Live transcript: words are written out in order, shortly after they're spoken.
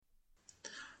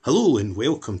Hello and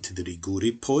welcome to the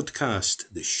Rigori podcast,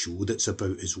 the show that's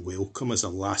about as welcome as a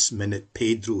last-minute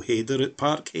Pedro header at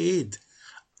Parkhead.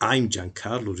 I'm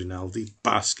Giancarlo Rinaldi,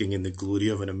 basking in the glory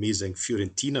of an amazing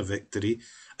Fiorentina victory,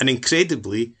 and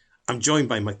incredibly, I'm joined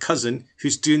by my cousin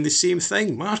who's doing the same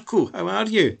thing. Marco, how are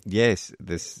you? Yes,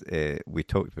 this we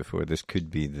talked before. This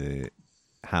could be the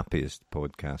happiest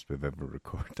podcast we've ever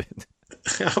recorded.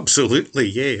 Absolutely,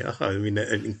 yeah. I mean,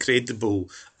 an incredible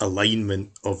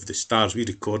alignment of the stars. We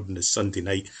record on a Sunday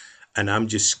night, and I'm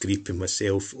just scraping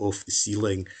myself off the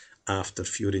ceiling after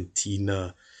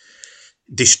Fiorentina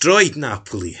destroyed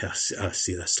Napoli. I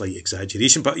say a slight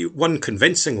exaggeration, but won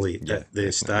convincingly at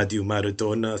the definitely. Stadio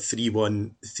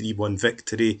Maradona, 3-1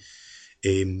 victory.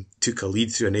 Took a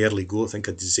lead through an early goal, I think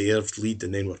a deserved lead,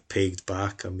 and then were pegged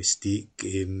back, a mistake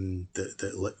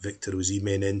that let Victor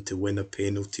Osimhen in to win a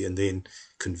penalty and then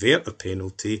convert a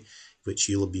penalty, which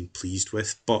he'll have been pleased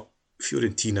with. But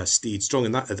Fiorentina stayed strong,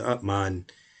 and that man,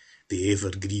 the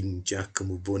evergreen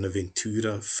Giacomo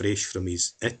Bonaventura, fresh from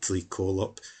his Italy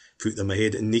call-up, put them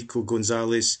ahead, and Nico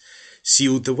Gonzalez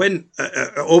sealed the win.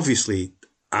 Obviously,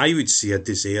 I would say a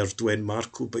deserved win,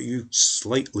 Marco, but you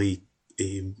slightly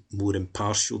more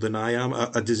impartial than I am.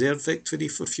 A deserved victory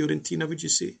for Fiorentina, would you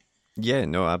say? Yeah,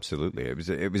 no, absolutely.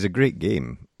 It was a great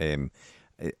game. I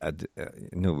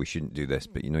know we shouldn't do this,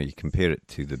 but you compare it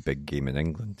to the big game in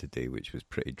England today, which was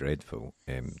pretty dreadful.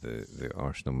 The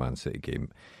Arsenal Man City game.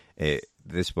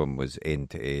 This one was end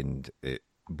to end.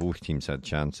 Both teams had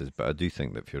chances, but I do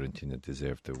think that Fiorentina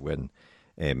deserved to win.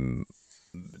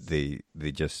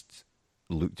 They just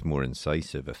looked more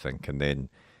incisive, I think, and then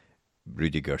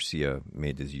Rudy Garcia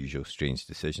made his usual strange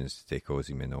decisions to take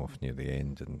Osimhen off near the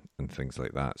end and things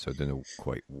like that. So I don't know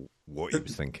quite what he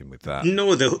was thinking with that.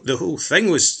 No, the whole thing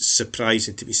was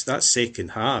surprising to me. So that second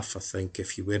half, I think,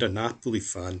 if you were a Napoli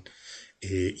fan,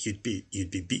 you'd be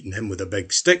beating him with a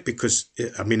big stick because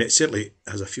I mean it certainly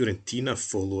as a Fiorentina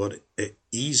follower it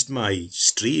eased my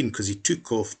strain because he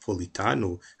took off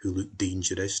Politano who looked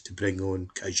dangerous to bring on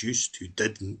Cajuste who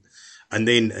didn't, and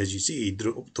then as you say he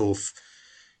dropped off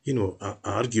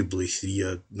arguably three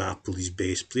of Napoli's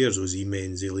best players,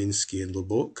 Osimhen, Zielinski and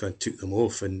Lobotka, and took them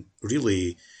off and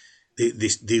really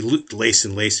they looked less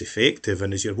and less effective.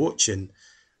 And as you're watching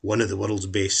one of the world's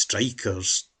best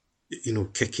strikers,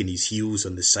 kicking his heels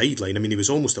on the sideline, I mean, he was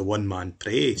almost a one-man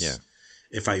press. Yeah.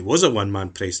 If I was a one-man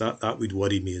press, that would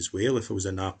worry me as well if I was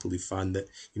a Napoli fan, that,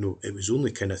 it was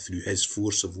only kind of through his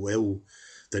force of will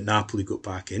that Napoli got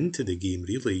back into the game,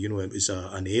 really. It was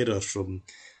an error from...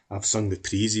 I've sung the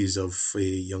praises of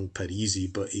young Parisi,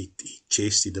 but he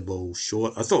chested the ball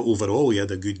short. I thought overall he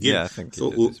had a good game. Yeah, I think he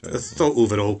did as well. I thought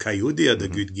overall Coyote had a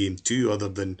good game too, other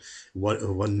than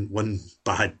one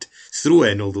bad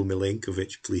throw-in, although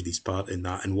Milenkovic played his part in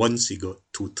that. And once he got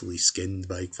totally skinned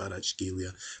by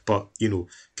Kvaratskhelia. But,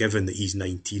 given that he's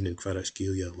 19 and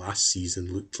Kvaratskhelia last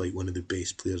season looked like one of the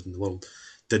best players in the world,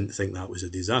 didn't think that was a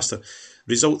disaster.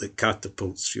 Result that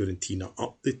catapults Fiorentina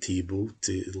up the table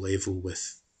to level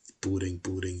with boring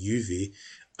Juve,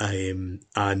 and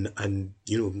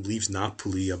leaves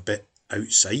Napoli a bit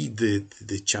outside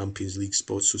the Champions League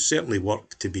spot. So certainly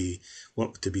work to be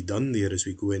done there as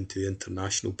we go into the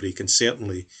international break, and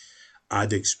certainly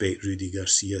I'd expect Rudy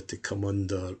Garcia to come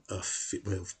under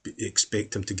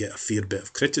expect him to get a fair bit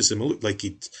of criticism. It looked like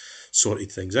he'd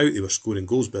sorted things out. They were scoring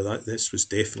goals, but this was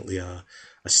definitely a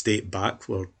step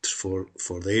backward for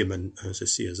them. And as I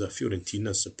say, as a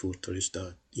Fiorentina supporter, just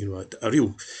a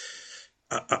real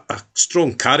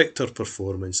strong character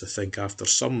performance, I think, after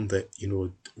some that,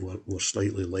 were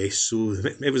slightly less so.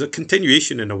 It was a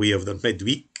continuation in a way of their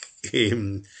midweek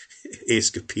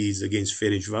escapades against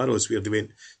Ferencváros, where they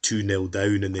went 2-0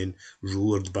 down and then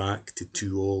roared back to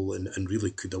 2-2 and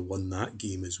really could have won that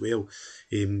game as well.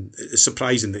 It's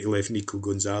surprising that he left Nico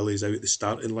Gonzalez out the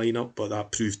starting lineup, but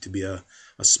that proved to be a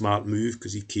smart move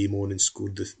because he came on and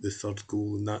scored the third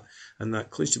goal and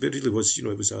that clinched it. But it really was,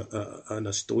 it was an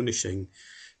astonishing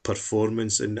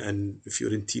performance, and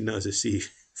Fiorentina, as I say,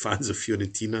 fans of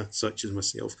Fiorentina, such as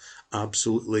myself,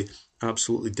 absolutely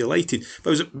delighted. But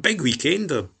it was a big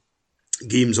weekend of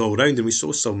games all round, and we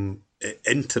saw some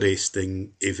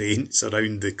interesting events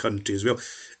around the country as well.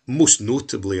 Most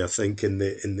notably, I think, in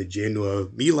the Genoa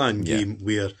Milan game,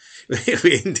 where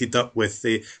we ended up with.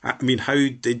 I mean, how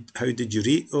did you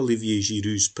rate Olivier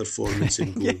Giroud's performance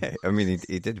in goal? Yeah, I mean,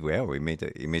 he did well. He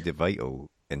made a vital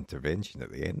intervention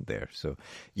at the end there. So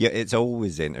yeah, it's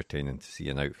always entertaining to see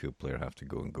an outfield player have to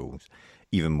go in goals,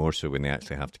 even more so when they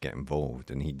actually have to get involved,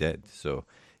 and he did. So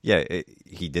yeah,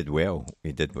 he did well.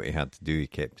 He did what he had to do. He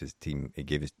kept his team.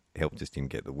 He helped his team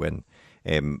get the win.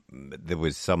 There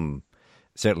was some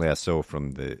certainly I saw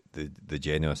from the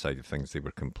Genoa side of things, they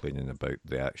were complaining about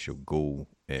the actual goal.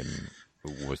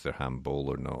 Was there handball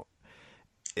or not?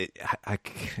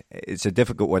 It's a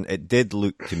difficult one. It did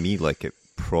look to me like it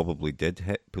probably did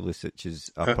hit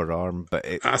Pulisic's upper arm, but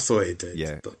I thought it did.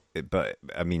 Yeah, but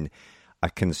I mean, I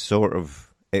can sort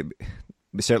of...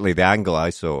 certainly the angle I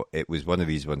saw, it was one of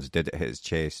these ones, did it hit his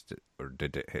chest or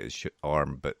did it hit his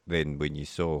arm? But then when you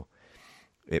saw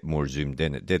it more zoomed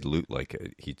in, it did look like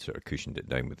he'd sort of cushioned it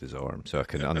down with his arm. So I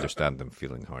can understand them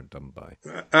feeling hard done by.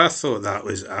 I thought that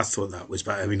was,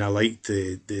 but I mean, I liked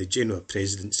the Genoa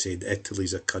president said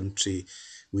Italy's a country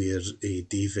where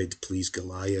David plays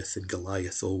Goliath and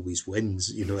Goliath always wins.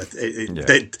 You know, it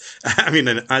did. I mean,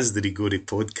 and as the Rigori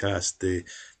podcast, the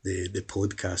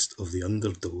podcast of the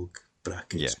underdog,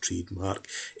 brackets trademark.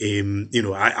 You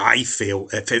know, I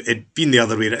felt if it had been the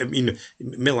other way, I mean,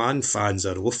 Milan fans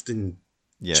are often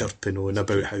chirping on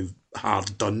about how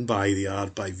hard done by they are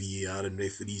by VAR and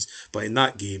referees, but in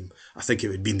that game, I think it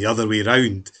would have been the other way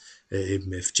round.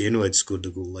 If Genoa had scored a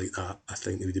goal like that, I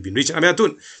think they would have been reaching. I mean,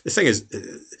 the thing is,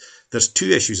 there's two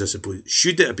issues, I suppose.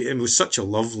 Should it have been? It was such a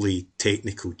lovely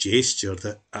technical gesture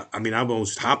that, I mean, I'm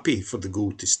almost happy for the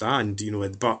goal to stand, you know,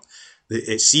 but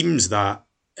it seems that,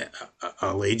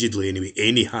 allegedly anyway,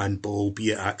 any handball,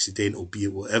 be it accidental, be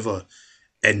it whatever,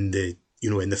 in the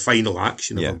final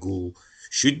action of a goal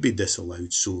should be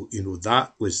disallowed. So, you know,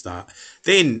 that was that.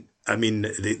 Then, I mean,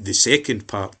 the second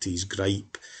part to his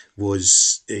gripe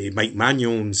was Mike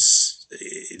Magnon's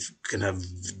kind of,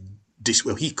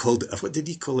 well, he called it, what did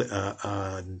he call it?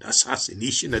 An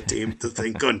assassination attempt, I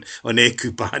think, on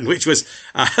Ekuban, which was,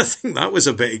 I think that was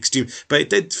a bit extreme. But it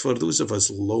did, for those of us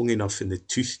long enough in the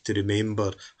tooth to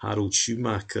remember Harold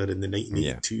Schumacher in the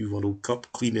 1982 World Cup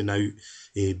cleaning out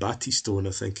Battistone,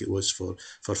 I think it was, for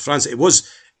France. It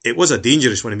was a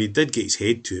dangerous one. I mean, he did get his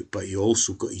head to it, but he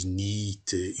also got his knee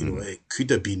to, you know, it could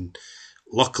have been.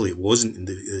 Luckily, it wasn't in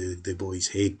the boy's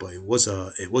head, but it was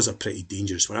a pretty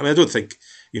dangerous one. I mean, I don't think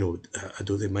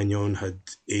Magnon had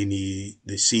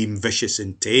the same vicious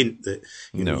intent that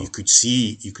you could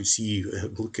see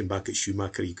looking back at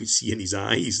Schumacher, you could see in his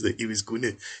eyes that he was going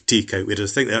to take out.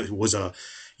 Whereas I think that was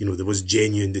there was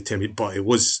genuine determination, but it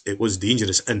was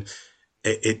dangerous, and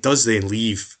it does then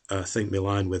leave, I think,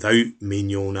 Milan without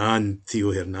Maignan and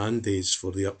Theo Hernandez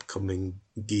for the upcoming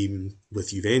game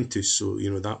with Juventus. So, you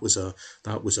know, that was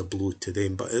a blow to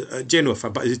them. But Genoa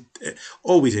fan, but it's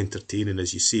always entertaining,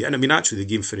 as you say. And I mean, actually, the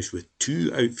game finished with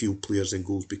 2 outfield players in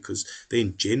goals, because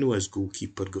then Genoa's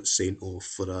goalkeeper got sent off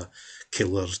for a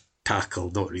killer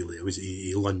tackle. Not really. It was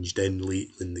he lunged in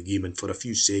late in the game, and for a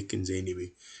few seconds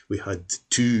anyway, we had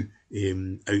 2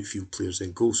 outfield players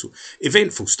in goal. So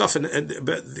eventful stuff.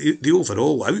 But the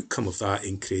overall outcome of that,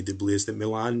 incredibly, is that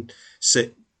Milan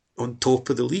sit on top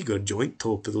of the league, or joint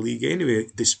top of the league anyway,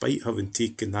 despite having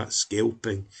taken that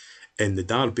scalping in the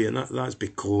derby. And that's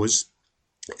because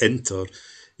Inter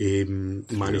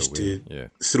managed to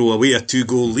throw away a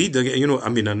 2-goal lead. You know, I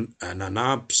mean, an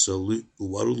absolute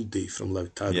worldie from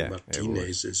Lautaro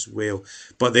Martinez as well.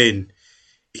 But then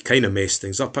he kind of messed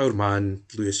things up. Our man,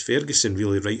 Lewis Ferguson,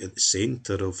 really right at the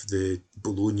centre of the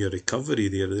Bologna recovery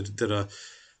there.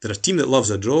 They're a team that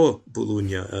loves a draw,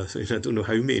 Bologna. I don't know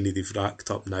how many they've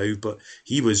racked up now, but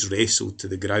he was wrestled to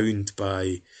the ground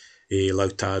by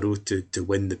Lautaro to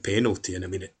win the penalty. And I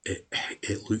mean,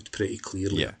 it looked pretty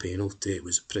clearly a penalty. It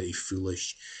was a pretty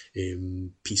foolish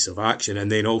piece of action.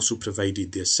 And then also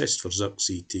provided the assist for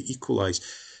Zirkzee to equalise.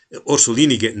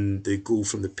 Orsolini getting the goal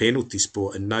from the penalty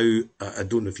spot, and now I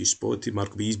don't know if you spotted,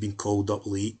 Mark, but he's been called up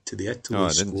late to the Italy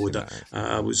squad.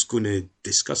 I was going to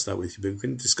discuss that with you, but we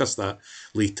can discuss that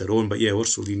later on. But yeah,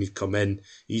 Orsolini come in,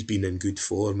 he's been in good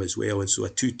form as well, and so a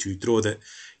 2-2 draw that,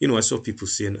 you know, I saw people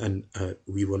saying, and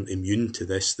we weren't immune to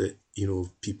this, that, you know,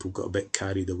 people got a bit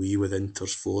carried away with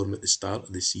Inter's form at the start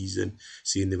of the season,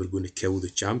 saying they were going to kill the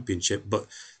championship, but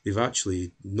they've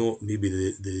actually not, maybe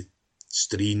the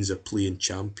strains of playing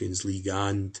Champions League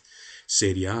and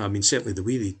Serie A. I mean, certainly the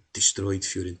way they destroyed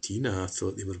Fiorentina, I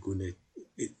thought they were going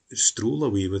to stroll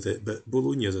away with it. But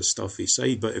Bologna's a stuffy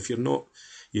side. But if you're not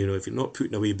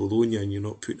putting away Bologna and you're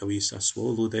not putting away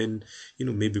Sassuolo, then, you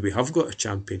know, maybe we have got a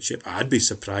championship. I'd be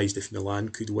surprised if Milan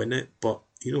could win it, but,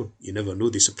 you know, you never know.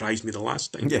 They surprised me the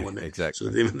last time they won it. Exactly.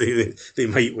 So they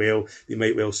might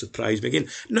well surprise me again.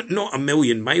 Not a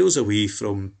million miles away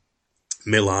from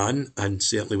Milan, and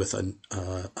certainly with an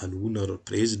owner or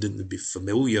president would be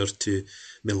familiar to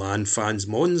Milan fans.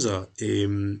 Monza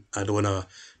had on a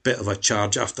bit of a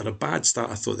charge after a bad start.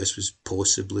 I thought this was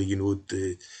possibly,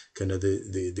 the kind of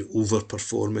the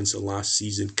overperformance of last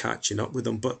season catching up with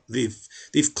them, but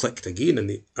they've clicked again and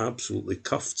they absolutely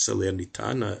cuffed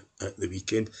Salernitana at the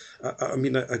weekend. I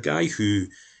mean, a guy who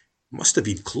must have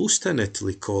been close to an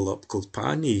Italy call-up called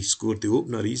Pani scored the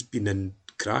opener. He's been in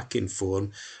cracking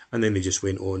form, and then they just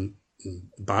went on and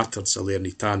battered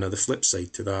Salernitana. The flip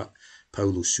side to that,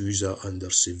 Paulo Sousa under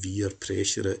severe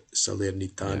pressure at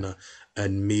Salernitana,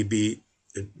 and maybe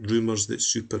rumours that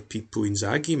Super Pippo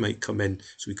Inzaghi might come in,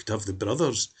 so we could have the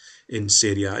brothers in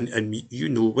Serie A. And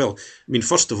well, I mean,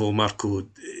 first of all, Marco,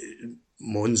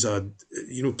 Monza,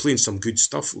 playing some good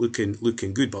stuff,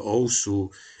 looking good, but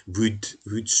also would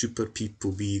Super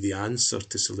Pippo be the answer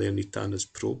to Salernitana's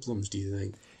problems, do you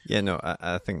think? Yeah, no,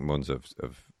 I think Monza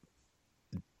have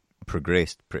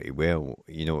progressed pretty well.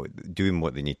 Doing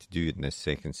what they need to do in this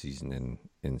second season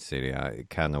in Serie A, it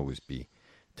can always be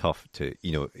tough to,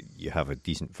 you have a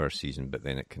decent first season, but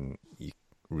then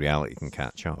reality can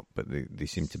catch up. But they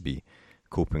seem to be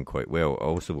coping quite well. I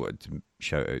also wanted to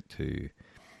shout out to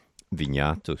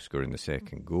Vignato scoring the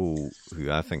second goal,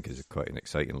 who I think is quite an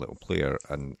exciting little player,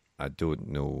 and I don't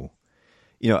know.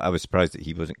 I was surprised that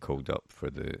he wasn't called up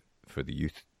for the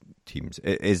youth teams.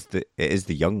 It is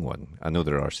the young one. I know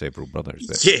there are several brothers.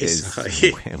 Yes,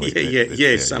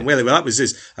 yes. Samuele. Well, that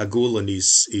was a goal in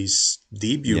his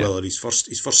debut, or his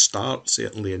first start,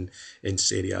 certainly in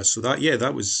Serie A. So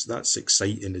that's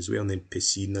exciting as well. And then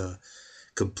Pessina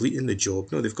completing the job.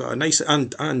 No, they've got a nice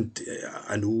and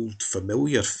an old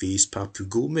familiar face, Papu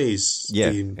Gomez,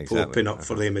 popping up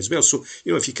for them as well. So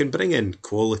if you can bring in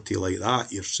quality like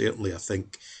that, you're certainly, I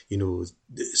think,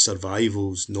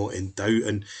 survival's not in doubt,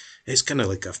 and it's kind of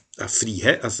like a free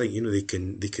hit. I think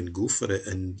they can go for it,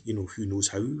 and who knows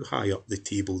how high up the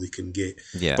table they can get.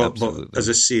 Yeah, absolutely. But as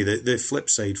I say, the flip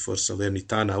side for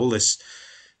Salernitana, all this.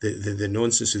 The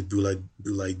nonsense with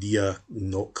Boulaïdia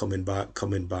not coming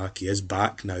back. He is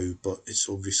back now, but it's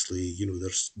obviously,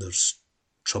 there's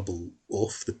trouble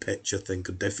off the pitch, I think,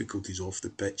 or difficulties off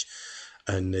the pitch.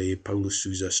 And Paulo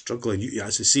Sousa struggling.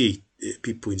 As I say,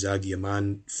 Pippo Inzaghi, a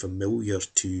man familiar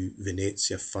to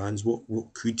Venezia fans.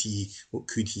 What could he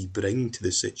bring to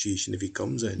the situation if he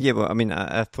comes in? Yeah, well, I mean,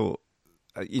 I thought,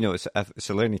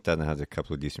 Salernitana had a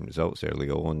couple of decent results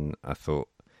early on. I thought,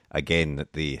 again,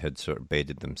 that they had sort of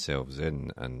bedded themselves in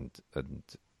and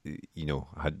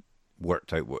had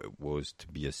worked out what it was to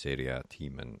be a Serie A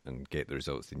team and get the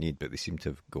results they need, but they seem to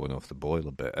have gone off the boil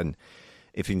a bit. And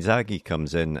if Inzaghi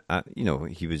comes in,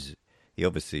 he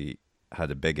obviously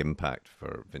had a big impact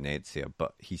for Venezia,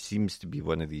 but he seems to be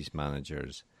one of these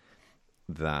managers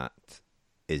that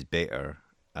is better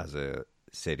as a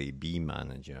Serie B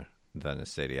manager than a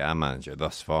Serie A manager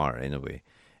thus far, anyway.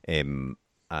 And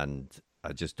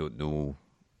I just don't know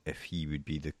if he would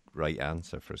be the right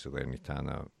answer for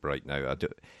Salernitana right now.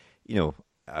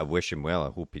 I wish him well.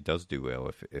 I hope he does do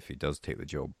well if he does take the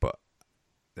job. But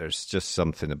there's just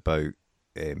something about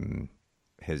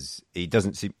he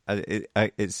doesn't seem.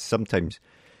 It's sometimes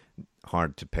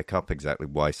hard to pick up exactly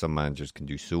why some managers can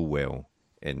do so well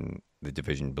in the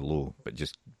division below, but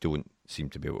just don't seem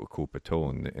to be able to cope at all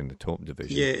in the top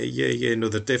division. Yeah. No,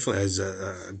 there definitely is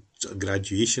a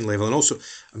graduation level, and also,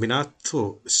 I mean, I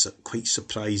thought quite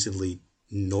surprisingly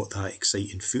not that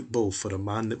exciting football for a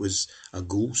man that was a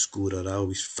goal scorer. I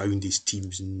always found his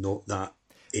teams not that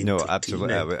entertaining. No,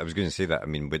 absolutely. I was going to say that. I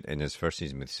mean, in his first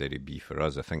season with Serie B for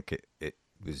us, I think it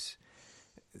was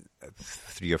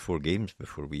 3 or 4 games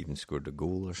before we even scored a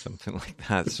goal or something like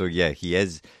that. So yeah, he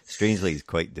is strangely he's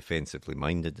quite defensively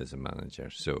minded as a manager.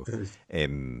 So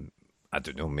I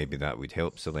don't know, maybe that would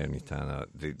help Salernitana.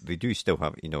 They do still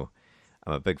have, I'm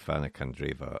a big fan of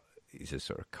Candreva. He's a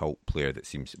sort of cult player that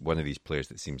seems one of these players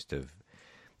that seems to have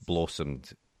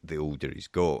blossomed the older he's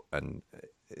got. And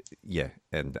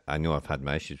and I know I've had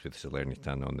my issues with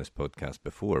Salernitana on this podcast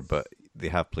before, but they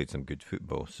have played some good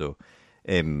football. So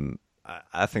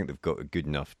I think they've got a good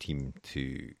enough team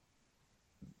to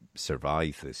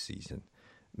survive this season.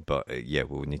 But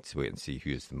we'll need to wait and see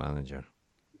who is the manager.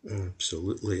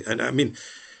 Absolutely. And I mean,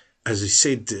 as I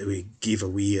said, we gave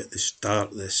away at the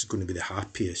start, this is going to be the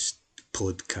happiest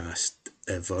podcast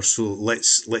ever. So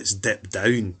let's dip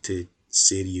down to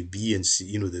Serie B and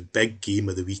see, the big game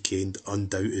of the weekend,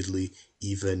 undoubtedly,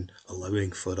 even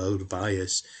allowing for our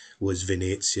bias, was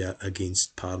Venezia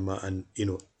against Parma. And,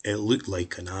 it looked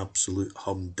like an absolute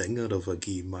humdinger of a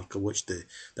game, Mark. I watched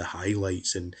the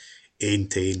highlights and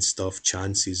end-to-end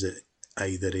chances at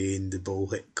either end, the ball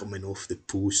hit coming off the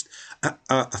post.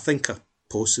 I think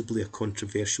possibly a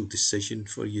controversial decision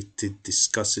for you to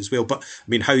discuss as well. But I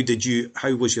mean, how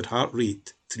was your heart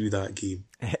rate through that game?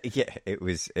 Yeah, it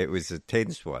was a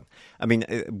tense one. I mean,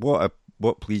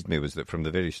 what pleased me was that from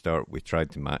the very start we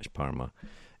tried to match Parma.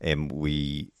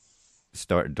 We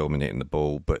started dominating the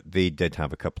ball, but they did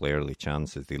have a couple of early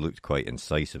chances. They looked quite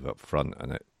incisive up front,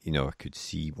 and I could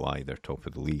see why they're top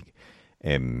of the league.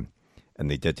 And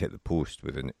they did hit the post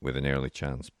with an early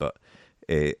chance, but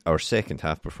our second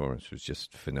half performance was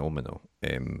just phenomenal.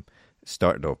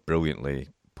 Started off brilliantly.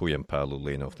 Poyampalo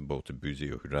laying off the ball to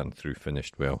Buzio, who ran through,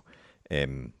 finished well.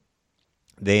 Then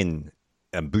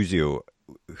Buzio,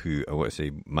 who I want to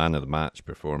say man of the match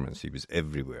performance, he was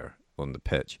everywhere on the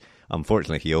pitch.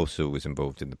 Unfortunately, he also was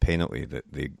involved in the penalty that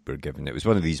they were given. It was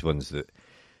one of these ones that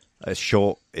a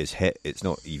shot is hit, it's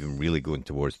not even really going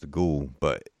towards the goal,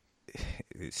 but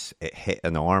it hit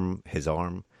his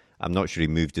arm. I'm not sure he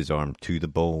moved his arm to the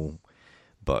ball,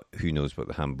 but who knows what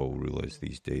the handball rule is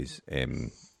these days.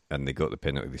 And they got the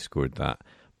penalty, they scored that.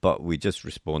 But we just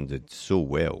responded so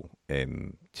well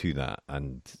to that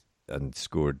and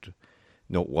scored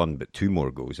not one but two more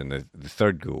goals. And the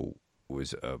third goal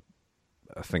was a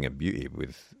thing of beauty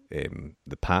with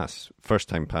the first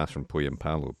time pass from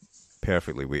Poyampalo,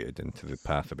 perfectly weighted into the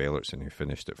path of Ellertson, who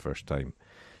finished it first time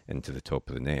into the top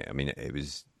of the net. I mean, it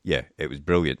was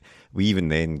brilliant. We even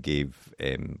then gave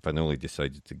Vanoli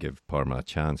decided to give Parma a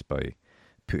chance by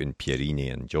putting Pierini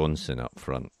and Johnson up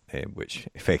front, which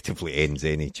effectively ends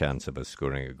any chance of us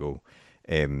scoring a goal.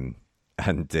 They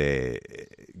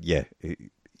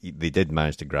did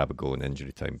manage to grab a goal in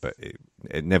injury time, but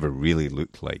it never really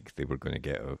looked like they were going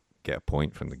to get a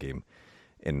point from the game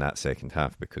in that second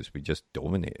half, because we just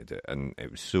dominated it, and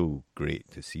it was so great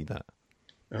to see that.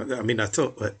 I mean, I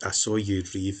thought I saw you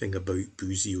raving about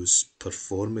Buzio's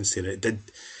performance there.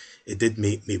 It did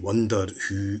make me wonder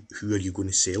who are you going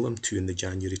to sell him to in the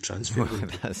January transfer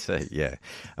window? That's it, yeah.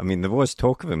 I mean, there was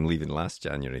talk of him leaving last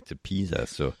January to Pisa,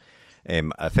 so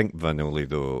I think Vanoli,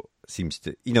 though, seems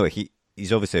to,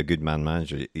 he's obviously a good man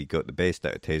manager. He got the best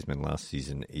out of Tesman last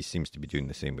season. He seems to be doing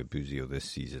the same with Buzio this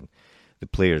season. The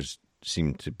players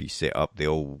seem to be set up. They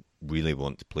all really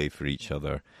want to play for each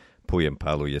other.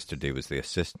 Poyampalo yesterday was the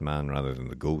assist man rather than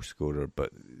the goal scorer,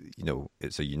 but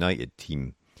it's a united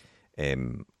team,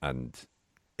 and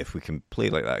if we can play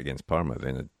like that against Parma,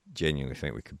 then I genuinely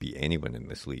think we could beat anyone in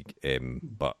this league.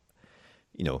 But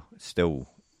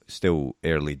still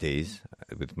early days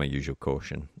with my usual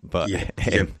caution. But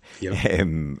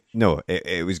no,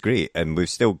 it was great, and we've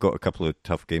still got a couple of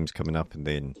tough games coming up, and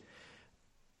then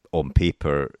on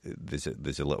paper there's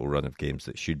a little run of games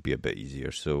that should be a bit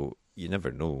easier. So you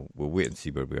never know. We'll wait and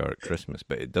see where we are at Christmas,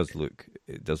 but it does look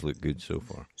good so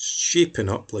far. Shaping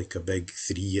up like a big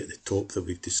three at the top that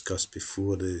we've discussed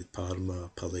before: the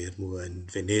Parma, Palermo,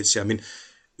 and Venezia. I mean,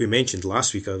 we mentioned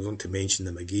last week. I want to mention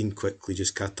them again quickly.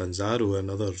 Just Catanzaro,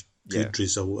 another good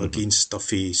result against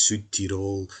stuffy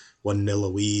Südtirol, 1-0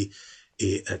 away.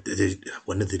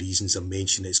 One of the reasons I'm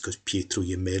mentioning it is because Pietro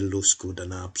Gemello scored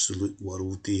an absolute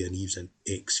worldie, and he was an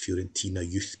ex-Fiorentina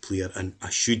youth player. And I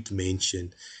should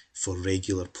mention, for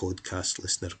regular podcast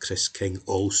listener Chris King,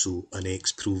 also an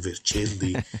ex-Pro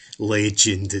Vercelli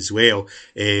legend as well.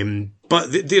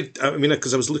 But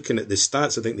because I was looking at the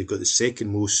stats, I think they've got the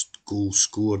second most goals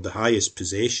scored, the highest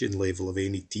possession level of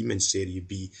any team in Serie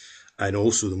B, and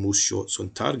also the most shots on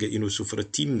target. So for a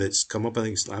team that's come up, I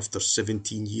think it's after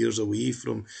 17 years away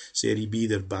from Serie B,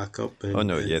 they're back up. And,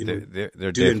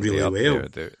 they're doing really well.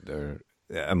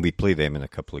 And we play them in a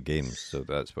couple of games, so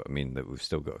that's what I mean, that we've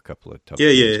still got a couple of tough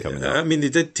games coming up. I mean, they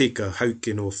did take a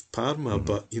howking off Parma,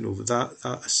 but that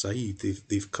aside,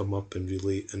 they've come up and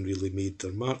really made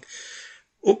their mark.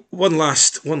 Oh, one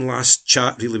last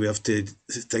chat. Really, we have to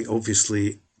think.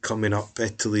 Obviously, coming up,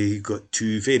 Italy got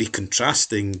two very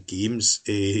contrasting games: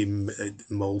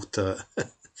 Malta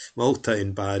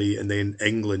in Bari, and then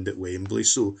England at Wembley.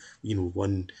 So,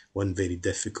 one very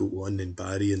difficult one in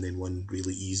Bari, and then one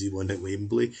really easy one at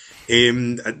Wembley.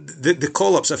 The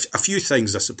call-ups, a few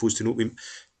things I suppose to note. We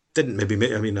didn't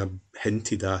I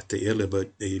hinted at it earlier,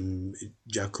 but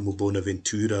Giacomo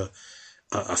Bonaventura,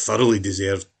 a thoroughly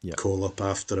deserved call-up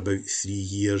after about 3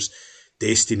 years.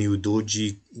 Destiny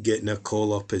Udogie getting a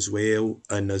call-up as well.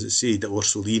 And as I say,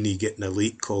 Orsolini getting a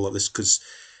late call-up. This because,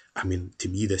 to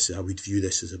me, I would view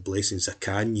this as a blessing.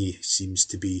 Zaccagni seems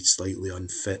to be slightly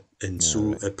unfit. And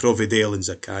Provedel and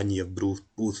Zaccagni have both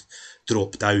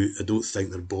dropped out. I don't think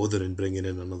they're bothering bringing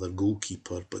in another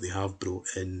goalkeeper, but they have brought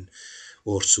in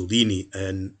Orsolini.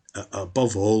 And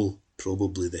above all,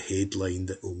 probably the headline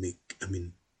that will make,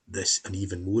 this an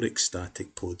even more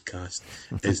ecstatic podcast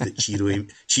is that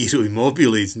Ciro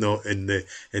Immobile is not in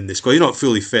the squad. He's not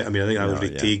fully fit. I mean, I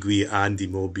think Retegui and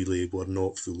Immobile were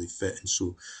not fully fit, and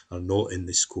so are not in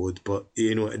the squad. But are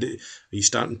you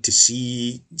starting to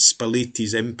see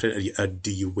Spalletti's imprint, or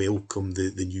do you welcome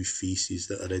the new faces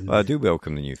that are in? Well, I do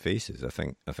welcome the new faces. I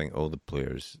think all the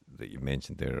players that you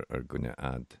mentioned there are going to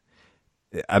add.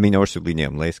 I mean, Orsolini,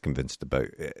 I'm less convinced about.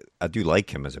 I do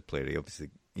like him as a player. He obviously,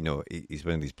 he's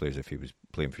one of these players, if he was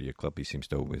playing for your club, he seems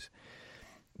to always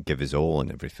give his all and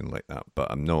everything like that.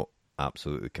 But I'm not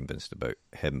absolutely convinced about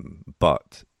him.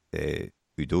 But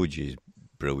Udogie is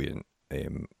brilliant.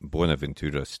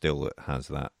 Bonaventura still has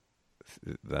that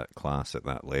class at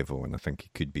that level, and I think he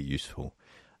could be useful.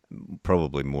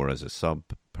 Probably more as a sub,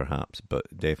 perhaps, but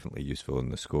definitely useful in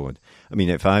the squad. I mean,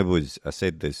 I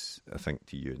said this, I think,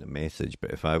 to you in a message,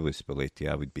 but if I was Spalletti,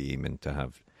 I would be aiming to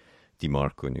have Di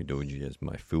Marco and Udogie as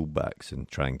my fullbacks and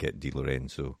try and get Di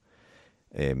Lorenzo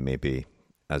maybe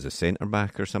as a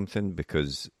centre-back or something,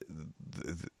 because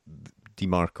Di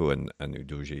Marco and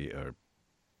Udogie are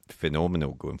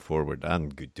phenomenal going forward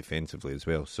and good defensively as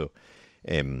well. So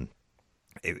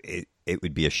it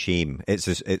would be a shame. It's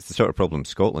the sort of problem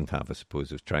Scotland have, I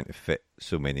suppose, of trying to fit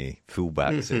so many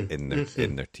fullbacks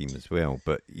in their team as well.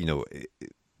 But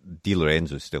Di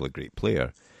Lorenzo is still a great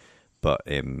player, but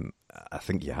I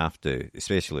think you have to,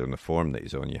 especially on the form that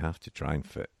he's on, you have to try and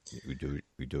fit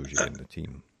Udogie in the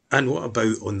team. And what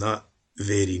about, on that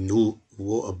very note,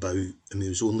 there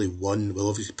was only one, well,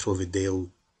 obviously Providel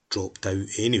dropped out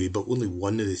anyway, but only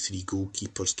one of the three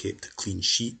goalkeepers kept a clean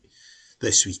sheet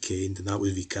this weekend, and that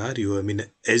was Vicario. I mean,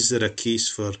 is there a case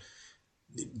for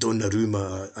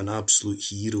Donnarumma, an absolute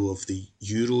hero of the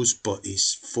Euros, but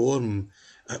his form,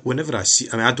 whenever I see,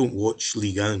 I don't watch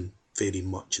Ligue 1 very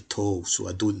much at all, so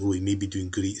I don't know, he may be doing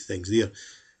great things there,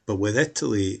 but with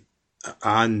Italy,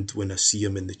 and when I see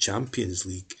him in the Champions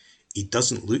League, he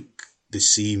doesn't look the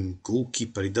same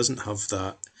goalkeeper. He doesn't have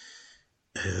that.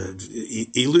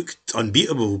 He looked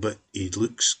unbeatable, but he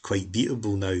looks quite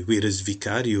beatable now, whereas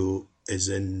Vicario is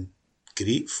in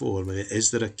great form. I mean,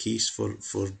 is there a case for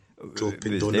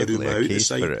dropping Donnarumma out the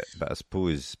side? For it, but I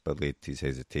suppose Spalletti's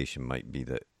hesitation might be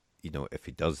that, if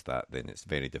he does that, then it's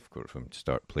very difficult for him to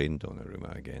start playing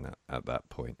Donnarumma again at that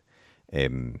point.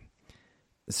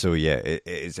 So yeah,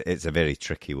 it's a very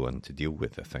tricky one to deal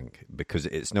with, I think, because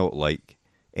it's not like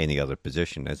any other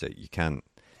position, is it? You can't.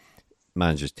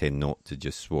 Managers tend not to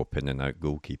just swap in and out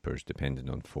goalkeepers depending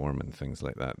on form and things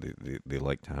like that. They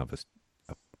like to have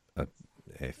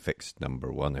a fixed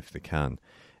number one if they can.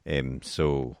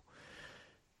 So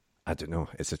I don't know.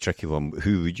 It's a tricky one.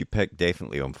 Who would you pick?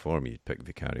 Definitely on form, you'd pick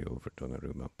Vicario over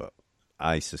Donnarumma, but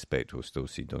I suspect we'll still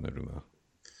see Donnarumma.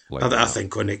 I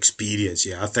think on experience,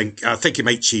 yeah. I think he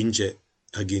might change it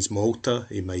against Malta.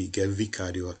 He might give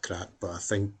Vicario a crack, but I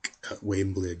think at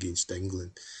Wembley against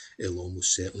England, it'll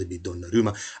almost certainly be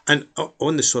Donnarumma. And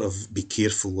on the sort of be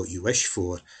careful what you wish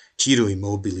for, Ciro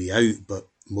Immobile out, but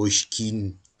Moise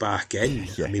Kean back in.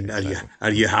 Yeah, I mean, exactly.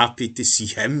 Are you happy to see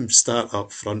him start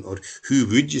up front, or who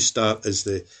would you start as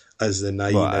the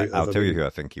 9? Well, I'll tell you who I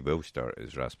think he will start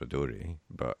is Raspadori,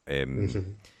 but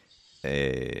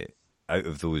out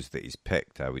of those that he's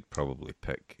picked, I would probably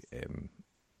pick.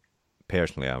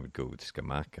 Personally, I would go with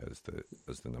Scamacca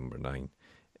as the number 9,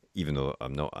 even though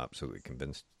I'm not absolutely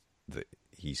convinced that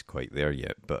he's quite there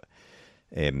yet. But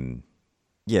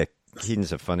yeah,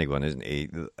 Keane's a funny one, isn't he?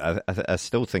 I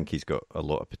still think he's got a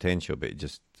lot of potential, but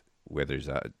just whether is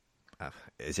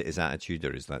it his attitude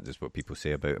or is that just what people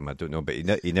say about him? I don't know, but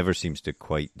he never seems to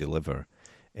quite deliver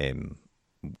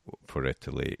for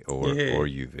Italy or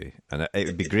Juve, and it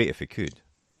would be great if he could.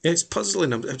 It's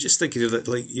puzzling. I'm just thinking of that,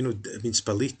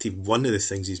 Spalletti, one of the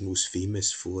things he's most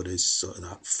famous for is sort of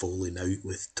that falling out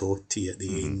with Totti at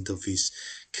the end of his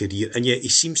career. And yet he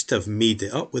seems to have made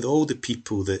it up with all the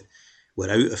people that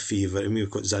were out of favour. I mean, we've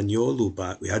got Zaniolo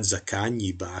back, we had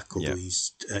Zaccagni back, although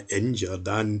he's injured,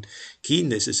 and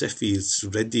Keane, it's as if he's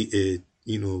ready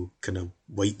to, kind of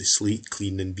wipe the slate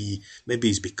clean and maybe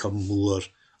he's become more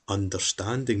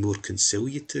understanding, more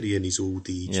conciliatory in his old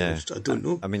age. Yeah. I don't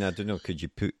know. I mean, I don't know. Could you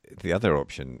put the other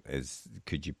option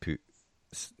could you put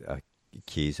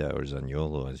Chiesa or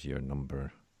Zaniolo as your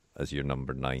number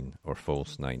 9 or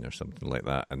false 9 or something like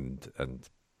that, and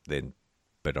then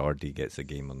Berardi gets a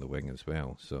game on the wing as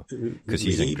well. So because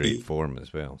he's in great form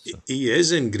as well. So. He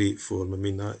is in great form. I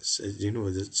mean, that's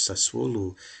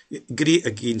Sassuolo great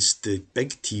against the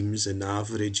big teams and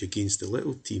average against the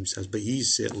little teams, but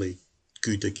he's certainly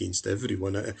good against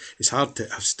everyone. It's hard to.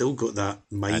 I've still got that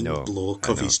mind block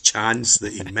of his chance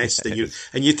that he missed, and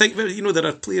you think, there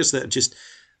are players that are just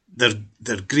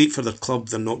they're great for their club.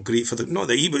 They're not great for the. Not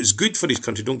that he was good for his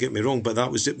country. Don't get me wrong, but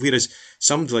that was it. Whereas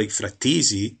somebody like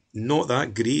Fratesi, not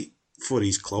that great for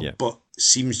his club, Yeah. but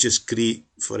seems just great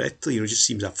for Italy. Just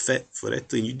seems a fit for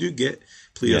Italy. And you do get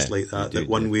players like that, that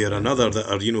one way or another, that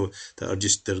are that are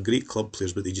just they're great club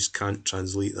players, but they just can't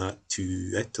translate that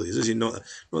to Italy. Is it not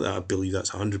that I believe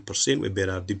that's 100% with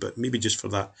Berardi, but maybe just for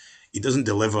that. He doesn't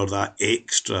deliver that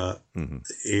extra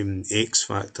X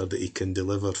factor that he can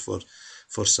deliver for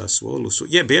Sassuolo. So,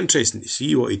 yeah, it'd be interesting to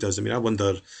see what he does. I mean, I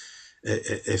wonder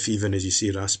if even, as you say,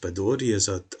 Raspadori as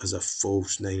a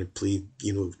false nine and play,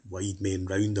 wide men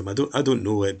round him. I don't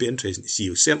know. It'd be interesting to see.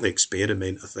 He'll certainly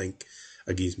experiment, I think,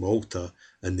 against Malta,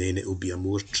 and then it'll be a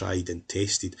more tried and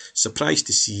tested. Surprised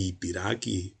to see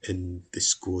Biraghi in the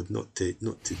squad, not to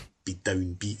be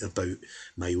downbeat about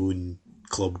my own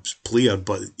club's player,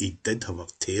 but he did have a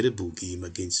terrible game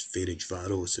against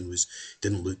Ferencváros and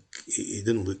he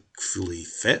didn't look fully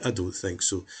fit, I don't think.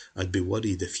 So I'd be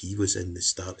worried if he was in the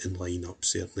starting lineup,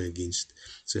 certainly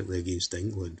against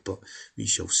England. But we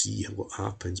shall see what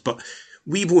happens. But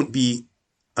we won't be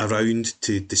around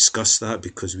to discuss that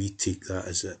because we take that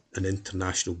as an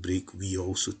international break. We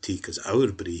also take as our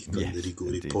break on the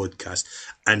Rigori podcast.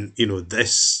 And,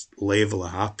 this level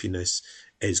of happiness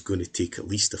is going to take at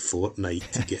least a fortnight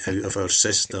to get out of our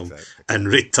system exactly. And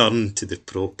return to the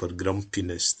proper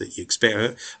grumpiness that you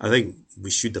expect. I think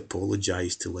we should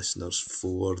apologise to listeners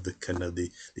for the kind of the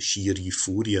sheer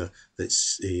euphoria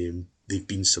that's they've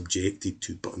been subjected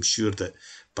to, but I'm sure that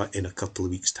in a couple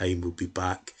of weeks' time we'll be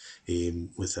back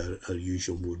with our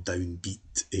usual more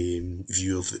downbeat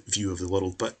view of the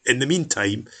world. But in the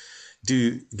meantime,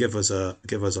 do give us a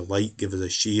like, give us a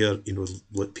share,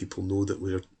 let people know that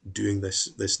we're doing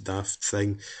this daft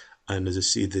thing. And as I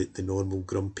say, the normal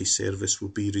grumpy service will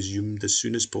be resumed as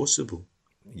soon as possible.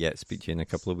 Yeah, speak to you in a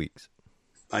couple of weeks.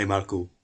 Bye, Marco.